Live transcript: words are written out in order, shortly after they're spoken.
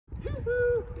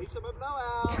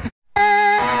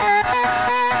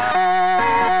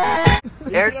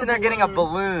Eric's in there getting a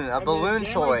balloon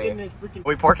toy.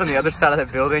 We parked on the other side of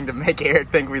the building to make Eric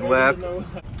think we left. Can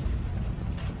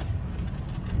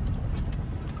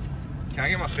I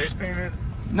get my face painted?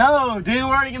 No, dude, we're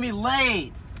already gonna be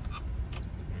late.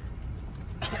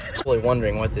 Probably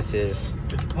wondering what this is.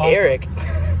 Eric,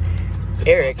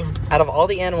 out of all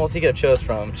the animals he could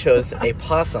have chose a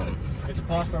possum. It's a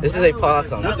possum. This is a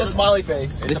possum. With the smiley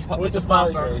face. With the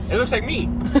smiley face. It looks like me.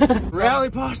 Rally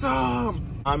possum.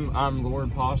 I'm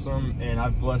Lord Possum, and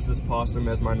I've blessed this possum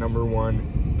as my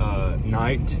 #1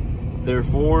 knight.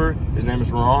 Therefore, his name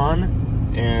is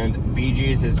Ron, and BG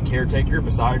is his caretaker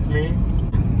besides me.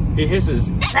 He hisses.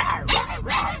 He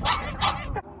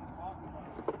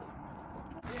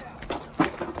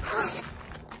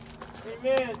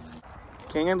missed.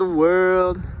 King of the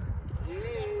world. Yeah.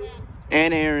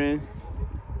 And Aaron.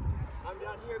 I'm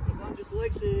down here because I'm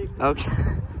dyslexic. Okay.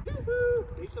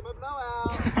 Need some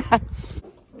blowout.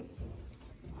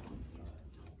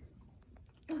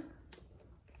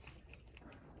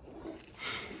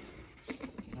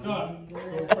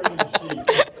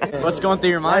 What's going through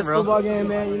your mind, bro? Football game,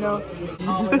 man, you know.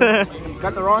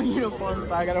 Got the wrong uniform,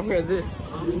 so I gotta wear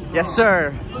this. Yes,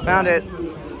 sir. Found it.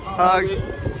 Hug.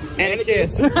 And a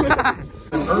kiss. Chris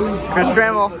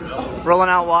Trammell rolling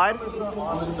out wide.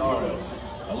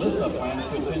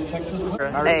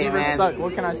 My receivers suck.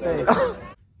 What can I say? I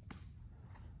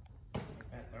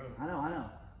know.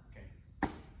 Okay.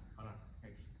 Hold on.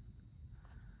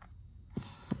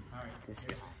 Alright. This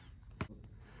guy.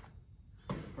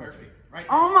 Perfect. Right.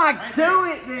 Oh my, right do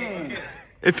there. it then. Okay.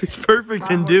 If it's perfect,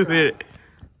 then do it.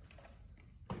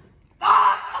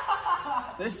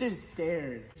 This dude's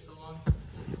scared.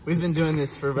 We've been doing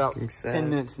this for about 10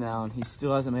 minutes now, and he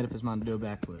still hasn't made up his mind to do a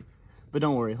backflip. But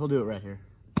don't worry, he'll do it right here.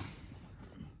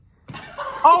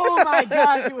 Oh my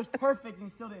gosh, it was perfect, and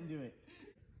he still didn't do it.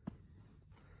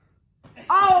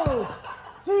 Oh!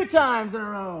 2 times in a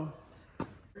row.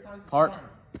 Part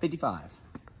 55.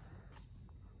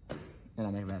 And I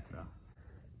make a bad throw.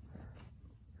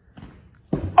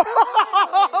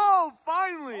 Oh,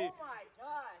 finally! Oh my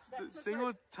gosh! That took Single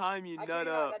us, time you I nut figured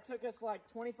out up. that took us like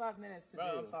 25 minutes to do.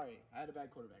 I'm sorry. I had a bad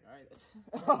quarterback, alright?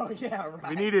 Oh yeah, right.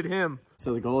 We needed him.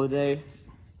 So the goal today,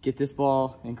 get this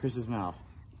ball in Chris's mouth.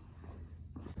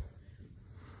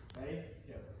 Ready? Let's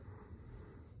go.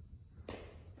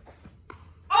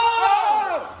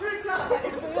 Oh! 2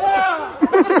 times! Yeah!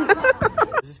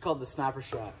 This is called the sniper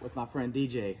shot with my friend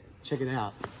DJ. Check it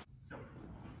out.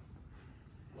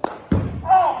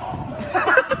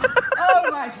 Oh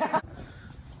my god!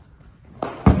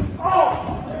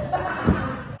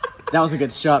 That was a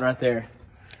good shot right there.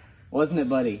 Wasn't it,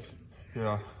 buddy?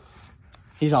 Yeah.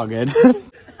 He's all good.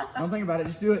 Don't think about it,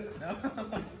 just do it. No.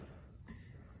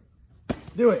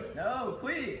 Do it. No,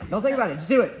 quick. Don't think about it, just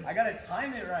do it. I gotta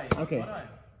time it right. Okay. Hold on.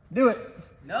 Do it.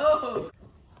 No.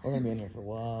 We're gonna be in here for a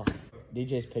while.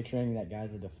 DJ's picturing that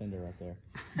guy's a defender right there.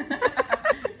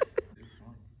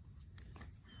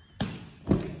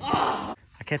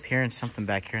 I kept hearing something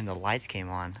back here and the lights came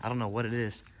on. I don't know what it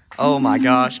is. Oh my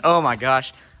gosh. Oh my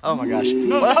gosh. Oh my gosh.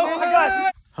 Oh my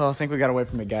god. Oh, I think we got away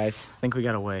from it, guys. I think we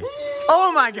got away.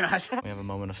 Oh my gosh. We have a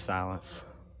moment of silence.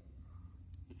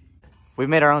 We've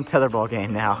made our own tetherball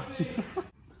game now.